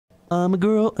I'm a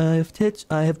girl, I have tits,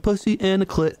 I have pussy and a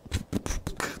clit.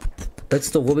 That's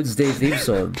the Women's Day theme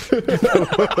song.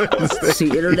 It's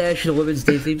the International Women's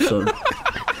Day theme song.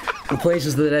 It plays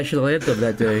as the national anthem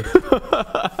that day.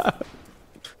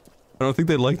 I don't think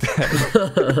they like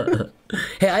that.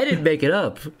 Hey, I didn't make it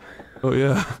up. Oh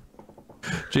yeah,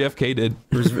 JFK did.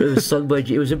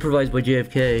 It was improvised by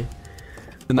JFK.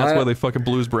 And that's why they fucking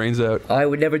blew his brains out. I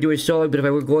would never do a song, but if I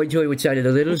were going to, it would sound a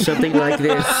little something like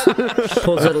this.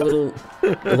 Pulls out a little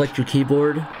electric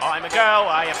keyboard. I'm a girl,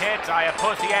 I have tits, I have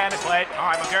pussy and a clit.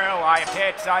 I'm a girl, I have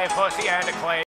tits, I have pussy and a clit.